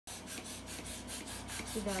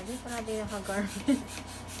Si Daddy, parang naka-garment.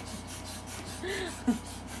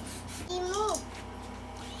 Move.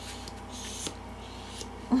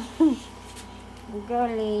 Go,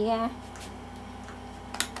 Leah.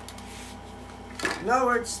 No,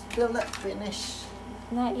 we're still not finished.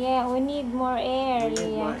 Not yet. We need more air, We need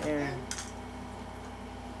Leah. more air.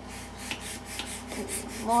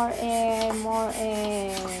 More air, more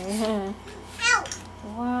air. Ow!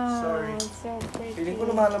 Wow, Sorry. it's so pretty. Feeling ko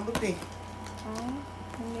lumalambot eh. Ha?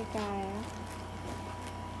 Hindi kaya.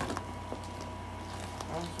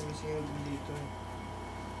 Sumisingaw din dito eh.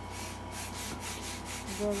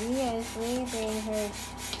 Julia is waving her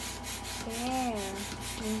chair.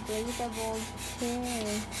 Inflatable chair.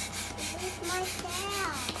 It's my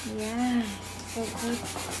tail. Yeah. So cute.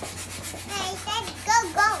 I said go,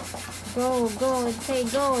 go. Go, go. Say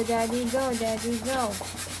go, Daddy, go, Daddy, go.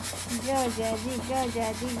 Go, Daddy, go,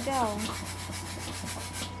 Daddy, go.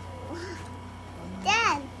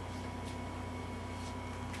 Dad.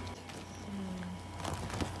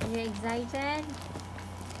 Are you excited?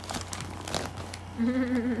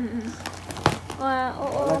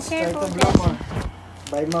 Let's try careful, to blow Daddy. more.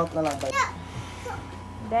 By mouth na lang. By...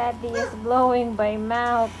 Daddy is blowing by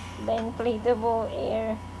mouth. The inflatable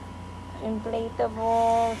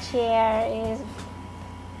chair is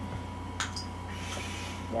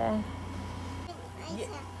the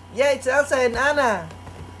Yeah, it's Elsa and Anna.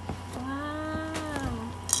 wow.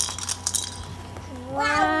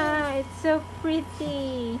 Wow, it's so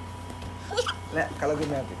pretty. Kalagin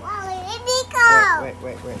natin. Wow, let me go. Wait.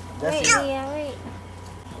 Wait, Just Leah, wait.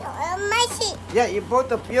 My seat. yeah, you both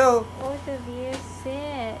of you. Both of you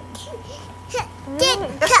sit.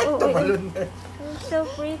 Tumalun na. It's so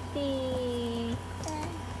pretty.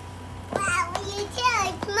 Wow, you too.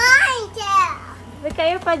 It's mine too. Look at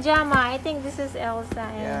your pajama. I think this is Elsa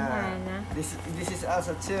and Yeah. Hannah. This is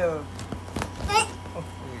Elsa too. Oh,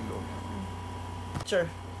 really low. Sure.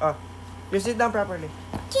 Oh, you sit down properly.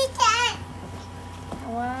 Chicken.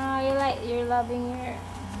 Wow, you're loving your.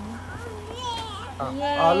 Oh,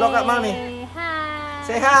 Yay. oh, look at mommy. Hi.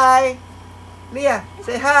 Say hi. Leah,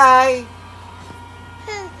 say hi.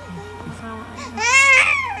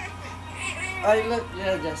 Oh, look,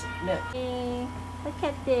 yeah, just look. Hey, look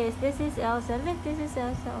at this. This is Elsa. Look, this is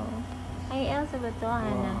Elsa. Ay, Elsa ba to,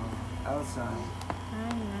 Hannah? Elsa.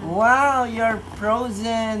 Hannah. Wow, you're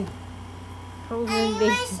frozen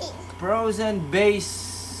Frozen base.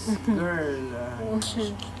 girl.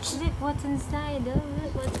 Look what's inside. Oh,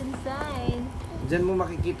 look what's inside. Diyan mo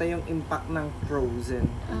makikita yung impact ng frozen.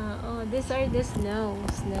 Oh, these are the snow.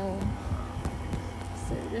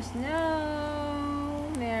 So the snow.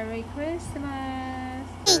 Merry Christmas.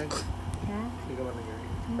 Huh? Hindi ka ba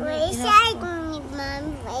nag-girl? Where's side, Mom?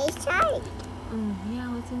 Where's side? Yeah,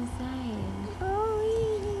 what's inside? Oh,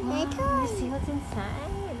 Wow, let's let's see what's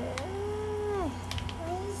inside.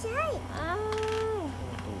 Where's side? Ah.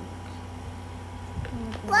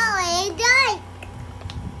 Wow, it's dark.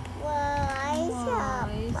 Wow, Wow,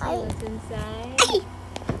 you see Wow. what's inside?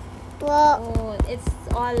 Wow. Oh, it's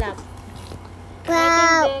all up.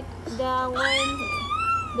 Wow. I think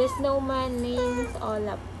the snowman means all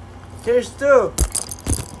up. Here's two.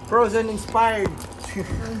 Frozen inspired.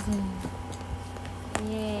 Frozen.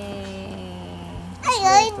 Yay. I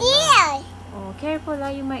like this. Oh, careful,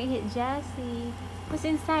 you might hit Jassy. What's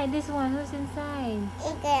inside? This one, what's inside?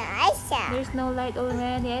 It's an Elsa. There's no light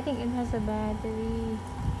already. I think it has a battery.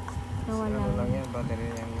 Ano lang Nawala. yan, battery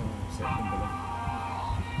yan yung set ng balon.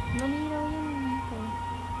 Malinaw yun. Okay.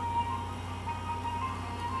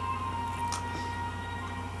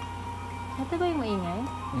 Ito ba yung maingay?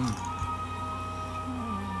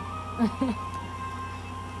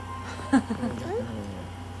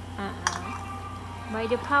 By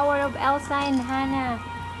the power of Elsa and Hannah,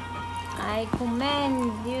 I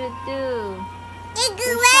commend you to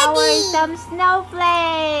It's shower ready. some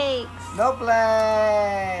snowflakes. No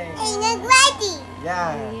play! It's ready.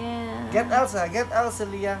 Yeah. Yeah. Get Elsa,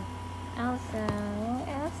 Leah. Elsa. Oh,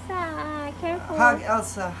 Elsa. Careful. Hug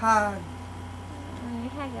Elsa, hug.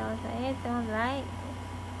 Hug Elsa. I don't like.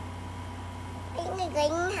 It's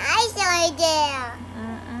going high there.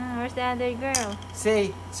 Where's the other girl?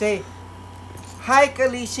 Say, hi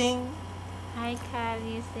Kalising. Hi,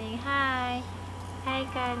 Kylie. Say hi. Hi,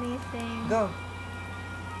 Kylie. Say. Go.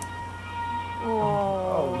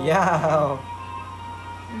 Oh. Oh, yeah.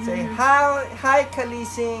 Say hi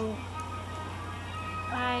Kalising.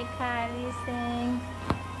 Hi, Kylie. Say.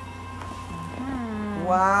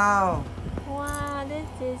 Wow. Wow, this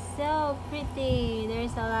is so pretty.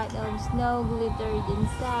 There's a lot of snow glittered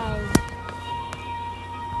inside.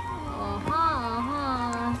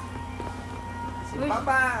 Si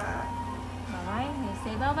Papa. Bye-bye. You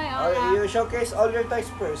say bye-bye, Oh, Olaf. you showcase all your toys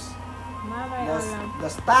first. Bye-bye, Olaf. The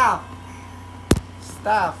staff.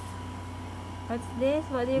 Staff. What's this?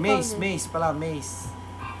 What do you call Mace, this? mace pala, mace.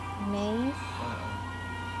 Mace.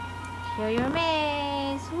 Show your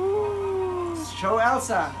mace. Woo! Show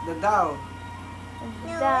Elsa the doll.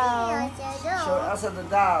 Down. Show Elsa the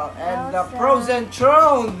doll. And the Elsa. frozen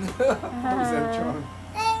throne. Frozen throne.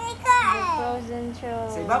 Frozen throne.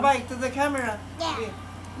 Say bye-bye to the camera. Yeah.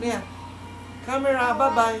 Leah. Camera,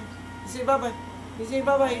 bye-bye. You say bye-bye. You say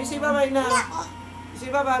bye-bye. You say bye-bye now. You say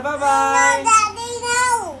bye-bye. No, Bye-bye. Daddy,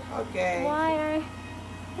 no. Okay. Why are...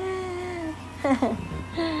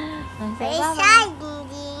 Say Where bye-bye. side,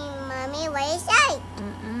 Mommy? Where side?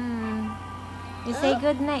 You say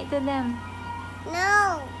good night to them.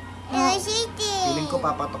 No. No. Feeling ko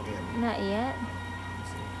papatok yan. Not yet.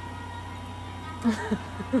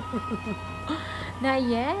 Not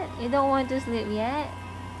yet? You don't want to sleep yet?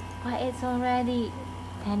 But it's already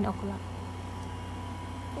 10 o'clock.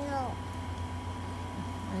 No.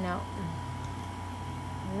 No.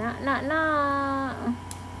 No.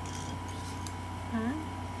 Huh?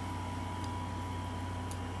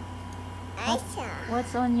 Elsa.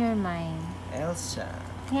 What's on your mind? Elsa.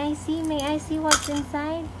 May I see? May I see what's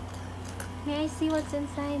inside? May I see what's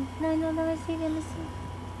inside? No, let me see. Let me see.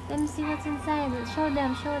 Let me see what's inside. Show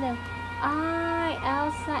them. Show them. Ah,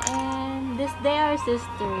 Elsa and this. They are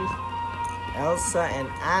sisters. Elsa and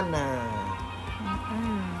Anna.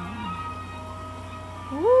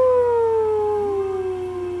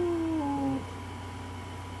 Woo!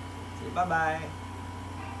 Say bye-bye.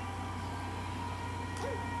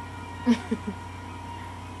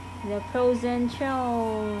 The frozen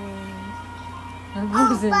throne. The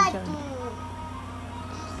frozen throne.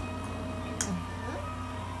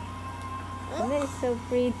 That is so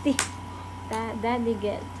pretty. Daddy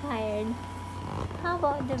get tired. How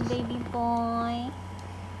about the baby boy?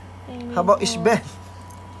 Baby How about boy. Ishben?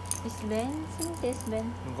 Ishben? Sino si Ishben?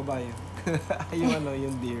 Yung kabayo. Yung ano,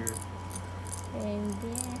 yung deer.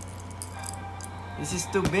 Reindeer. This is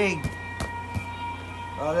too big.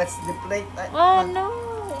 Oh, let's deflate. Oh no!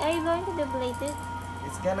 Are you going to deflate it?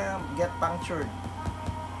 It's gonna get punctured.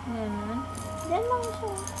 Ganon. Diyan lang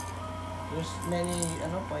siya. There's many,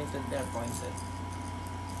 pointed there, pointed.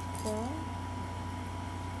 So,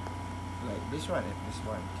 Like this one, if this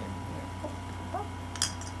one came here.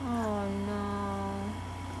 oh no.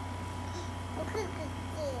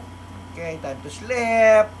 Okay, time to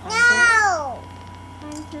sleep. No.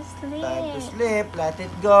 Time to sleep. Time to sleep. Let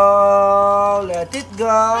it go. Let it go.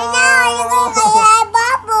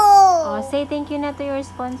 Bubble. Oh, say thank you na to your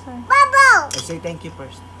sponsor. Bubble. I say thank you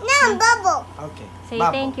first. No, bubble. Okay. Say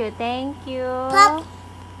Bubble. thank you. Thank you. Pop.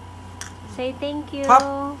 Say thank you.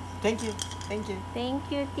 Pop. Thank you. Thank you. Thank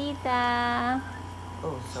you, Tita.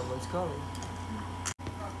 Oh, someone's calling.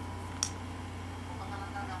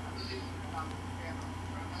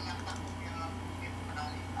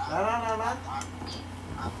 Nana.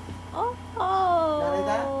 Oh.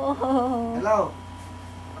 Narita? Hello.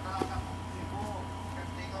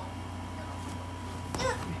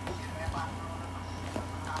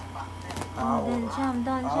 Oh, don't jump.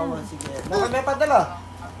 Sige. Bakit may padala?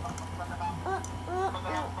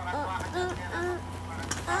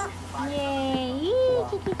 Yay!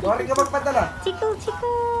 Sorry ka magpadala. Tickle.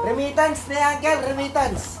 Remittance ni Uncle,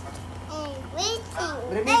 remittance.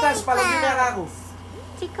 Remittance, palagi may ako.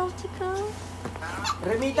 Tickle.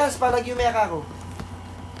 Remittance, palagi may ako.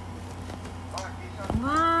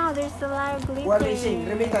 Wow, there's a lot of glitter. One racing,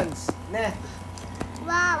 remittance. Ne.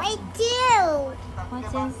 Wow, I do. What's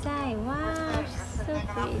inside? Wow, so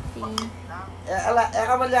pretty.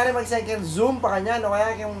 Ka malyari mag-second zoom pa kanyan, o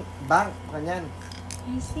kaya yung bank pa kanyan.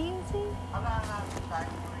 I see.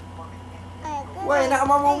 Why,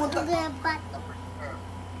 nakamumumunta.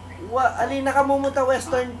 Alin nakamumunta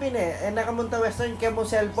western pin eh. Nakamunta western kaya mo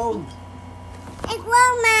cellphone. It's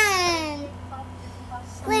woman.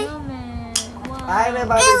 Snowman. Wow. Ay, may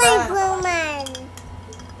bago It's ka. woman.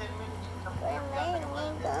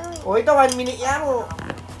 O ito, 1 minute yan mo.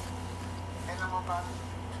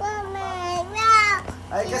 Woman. Wow.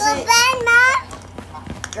 Ay, You kasi, open, Ma?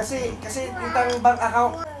 kasi itang bank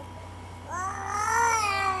account.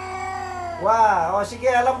 Wow, sige,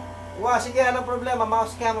 alam problema.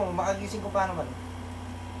 Mouse cam mo, makagising ko pa naman.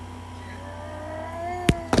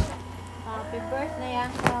 Happy birthday,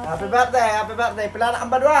 Uncle. Happy birthday. Pila na kang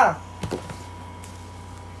badwa?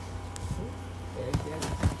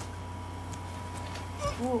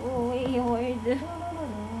 Wait.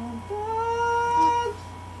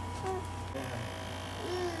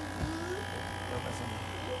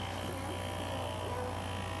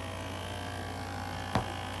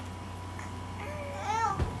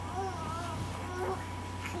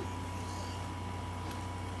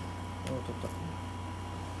 tutok.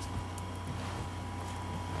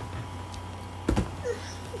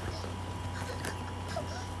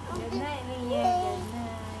 Good night, Leah. Good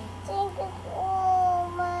night. Thank you,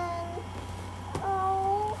 woman.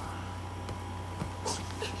 Oh.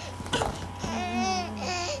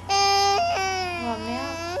 Want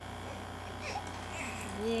milk?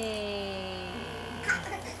 Yay.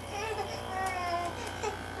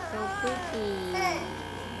 So pretty.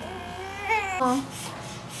 Oh.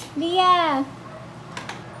 Leah.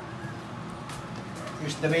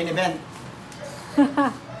 Here's the main event.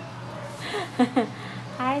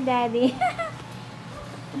 Hi, Daddy.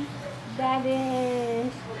 Daddy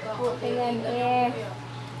is putting an air.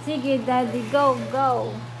 Sige, Daddy, go,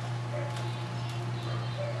 go.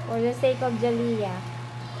 For the sake of Jaliyah.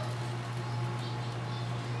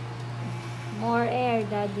 More air,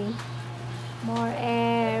 Daddy. More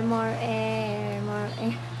air, more air, more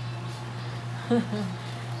air.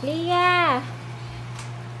 Leah!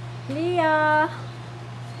 Leah!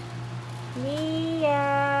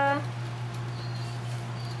 Leah!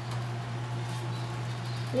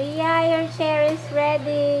 Leah, your chair is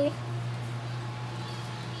ready.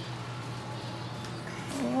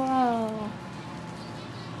 Wow.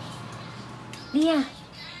 Leah,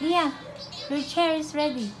 Leah, your chair is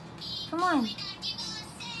ready. Come on.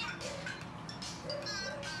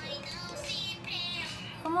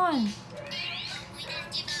 Come on.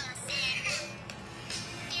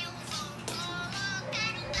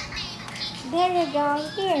 There you go.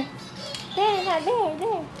 Here. There, not there,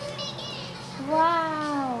 there.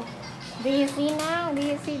 Wow. Do you see now? Do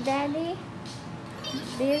you see Daddy?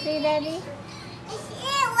 Do you see Daddy?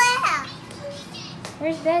 Where?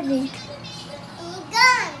 Where's Daddy? It's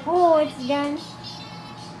gone. Oh, it's gone.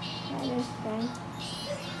 That is gone.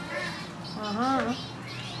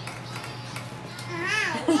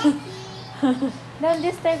 Don't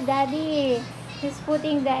disturb Daddy. He's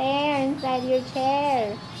putting the air inside your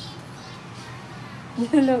chair.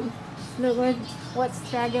 Look, look what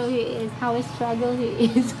struggle he is. How struggle he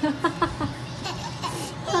is.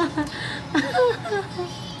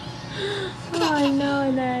 Oh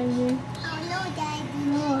no, Daddy. Oh no, Daddy.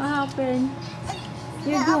 What happened?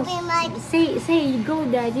 You I'll go. open my... Say, go,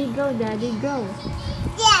 Daddy, go, Daddy, go.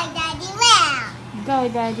 Yeah, Daddy, where? Go,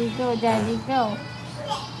 Daddy, go, Daddy, go.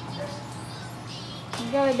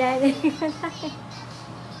 Go, Daddy.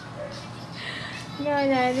 Go,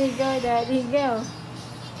 Daddy, go, Daddy, go.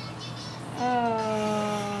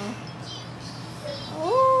 Oh,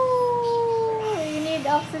 you need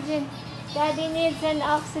oxygen. Daddy needs an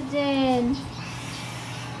oxygen.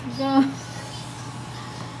 Go.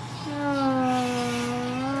 Oh.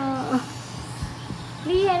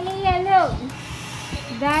 Leah, Leah, look.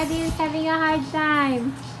 Daddy is having a hard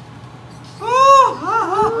time.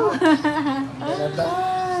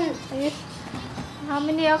 How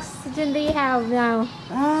many oxygen do you have now?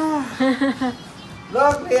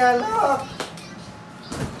 Look, Leah, look.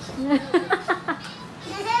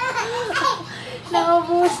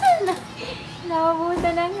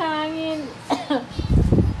 Naubusan ng hangin.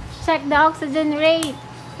 Check the oxygen rate.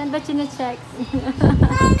 Saan ba chine-check?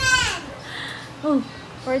 Oh,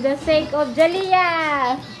 for the sake of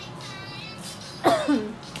Jaliyah.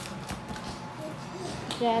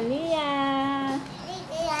 Jaliyah.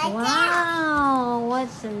 Wow,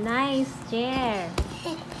 what's a nice chair.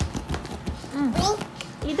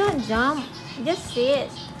 You don't jump, just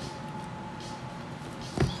sit.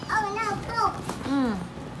 Oh no, go.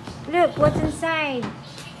 Look what's inside.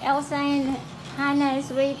 Elsa and Hannah is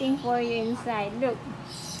waiting for you inside. Look.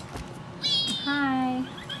 Hi.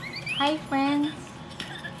 Hi, friends.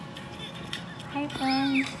 Hi,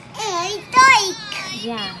 friends. Hey, Dyke.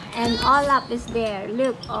 Yeah, and all up is there.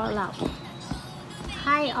 Look, all up.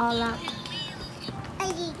 Hi, all up.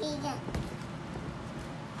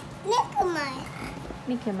 Look at my.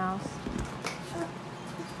 Mickey Mouse.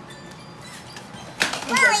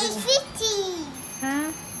 Wow, it's pretty.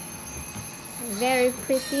 Huh? Very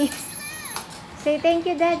pretty. Say thank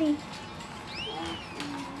you, Daddy.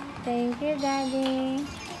 Thank you, Daddy.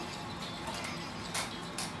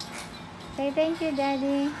 Say thank you,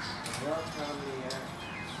 Daddy. Welcome, Leah.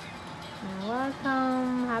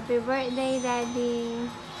 Welcome. Happy birthday, Daddy.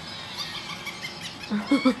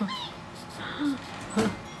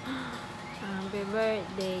 Happy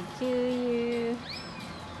birthday to you.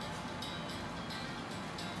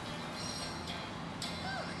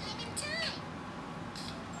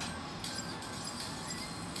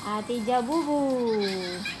 Ate Jabubu.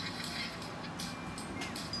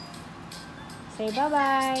 Say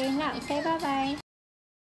bye-bye. No, say bye-bye.